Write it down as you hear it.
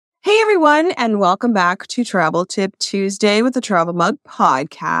Hey everyone, and welcome back to Travel Tip Tuesday with the Travel Mug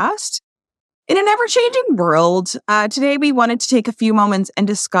podcast. In an ever-changing world, today we wanted to take a few moments and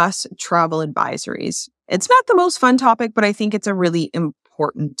discuss travel advisories. It's not the most fun topic, but I think it's a really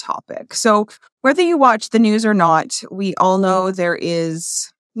important topic. So whether you watch the news or not, we all know there is,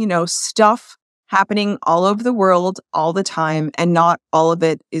 stuff happening all over the world all the time, and not all of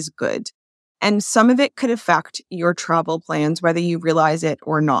it is good. And some of it could affect your travel plans, whether you realize it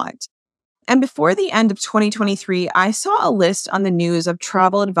or not. And before the end of 2023, I saw a list on the news of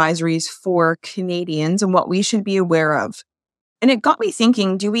travel advisories for Canadians and what we should be aware of. And it got me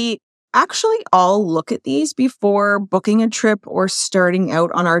thinking, do we actually all look at these before booking a trip or starting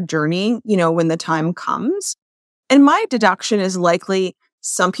out on our journey, when the time comes? And my deduction is likely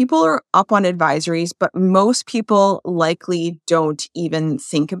some people are up on advisories, but most people likely don't even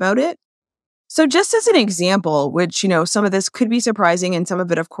think about it. So just as an example, which, some of this could be surprising and some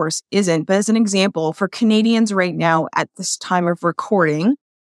of it, of course, isn't, but as an example, for Canadians right now at this time of recording,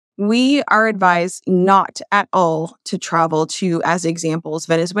 we are advised not at all to travel to, as examples,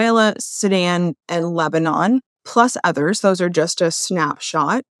 Venezuela, Sudan, and Lebanon, plus others. Those are just a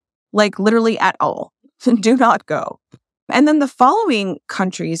snapshot, like literally at all. Do not go. And then the following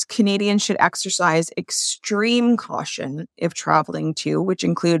countries Canadians should exercise extreme caution if traveling to, which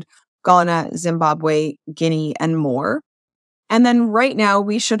include Ghana, Zimbabwe, Guinea, and more. And then right now,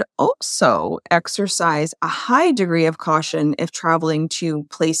 we should also exercise a high degree of caution if traveling to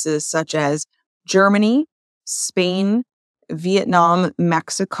places such as Germany, Spain, Vietnam,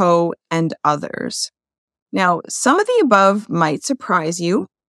 Mexico, and others. Now, some of the above might surprise you,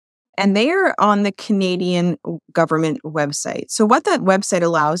 and they are on the Canadian government website. So what that website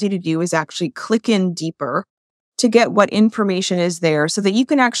allows you to do is actually click in deeper to get what information is there so that you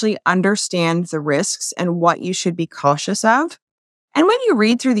can actually understand the risks and what you should be cautious of. And when you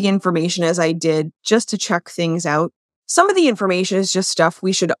read through the information, as I did, just to check things out, some of the information is just stuff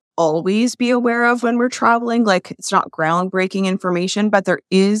we should always be aware of when we're traveling. Like, it's not groundbreaking information, but there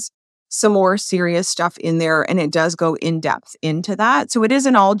is some more serious stuff in there, and it does go in depth into that. So it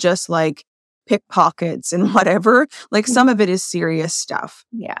isn't all just like pickpockets and whatever. Like, some of it is serious stuff.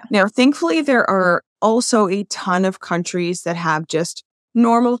 Yeah. Now, thankfully, there are also a ton of countries that have just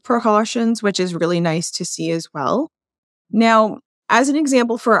normal precautions, which is really nice to see as well. Now, as an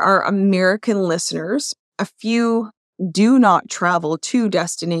example for our American listeners, a few do not travel to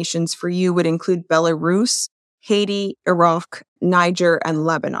destinations for you would include Belarus, Haiti, Iraq, Niger, and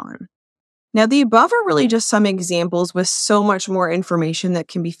Lebanon. Now, the above are really just some examples with so much more information that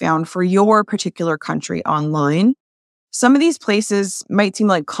can be found for your particular country online. Some of these places might seem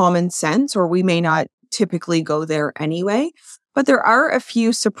like common sense, or we may not typically go there anyway, but there are a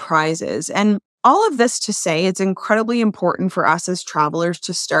few surprises. And all of this to say, it's incredibly important for us as travelers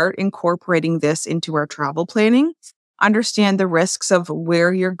to start incorporating this into our travel planning, understand the risks of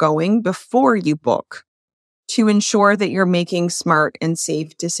where you're going before you book to ensure that you're making smart and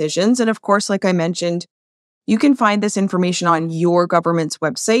safe decisions. And of course, like I mentioned, you can find this information on your government's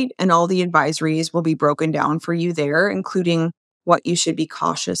website, and all the advisories will be broken down for you there, including what you should be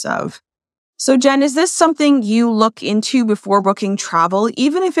cautious of. So Jen, is this something you look into before booking travel,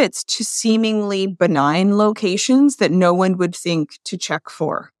 even if it's to seemingly benign locations that no one would think to check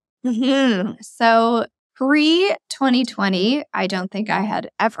for? Mm-hmm. So pre-2020, I don't think I had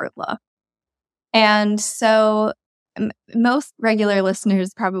ever looked. And so most regular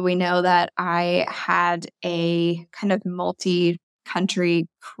listeners probably know that I had a kind of multi-country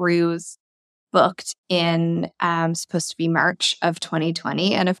cruise booked in supposed to be March of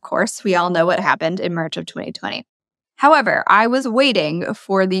 2020. And of course, we all know what happened in March of 2020. However, I was waiting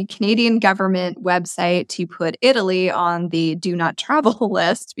for the Canadian government website to put Italy on the do not travel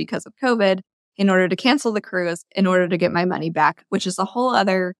list because of COVID in order to cancel the cruise, in order to get my money back, which is a whole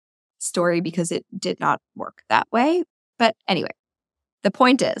other story because it did not work that way. But anyway, the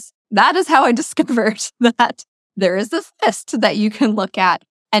point is, that is how I discovered that there is this list that you can look at.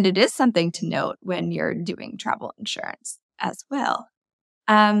 And it is something to note when you're doing travel insurance as well.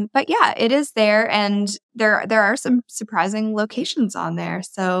 But yeah, it is there. And there are some surprising locations on there.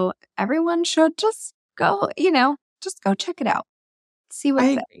 So everyone should just go, just go check it out. See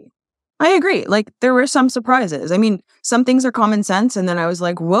what's there. I agree. Like, there were some surprises. I mean, some things are common sense, and then I was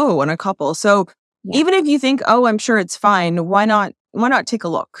like, whoa, on a couple. So even if you think, oh, I'm sure it's fine, why not take a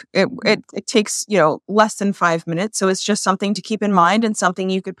look? It takes, less than 5 minutes. So it's just something to keep in mind and something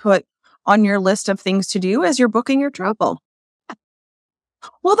you could put on your list of things to do as you're booking your travel.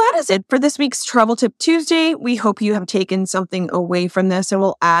 Well, that is it for this week's Travel Tip Tuesday. We hope you have taken something away from this and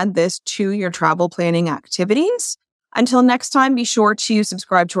will add this to your travel planning activities. Until next time, be sure to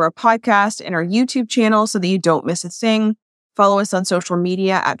subscribe to our podcast and our YouTube channel so that you don't miss a thing. Follow us on social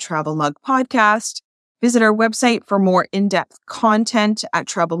media at Travel Mug Podcast. Visit our website for more in-depth content at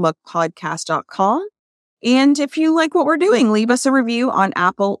travelmugpodcast.com. And if you like what we're doing, leave us a review on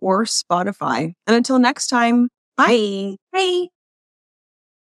Apple or Spotify. And until next time, bye. Bye.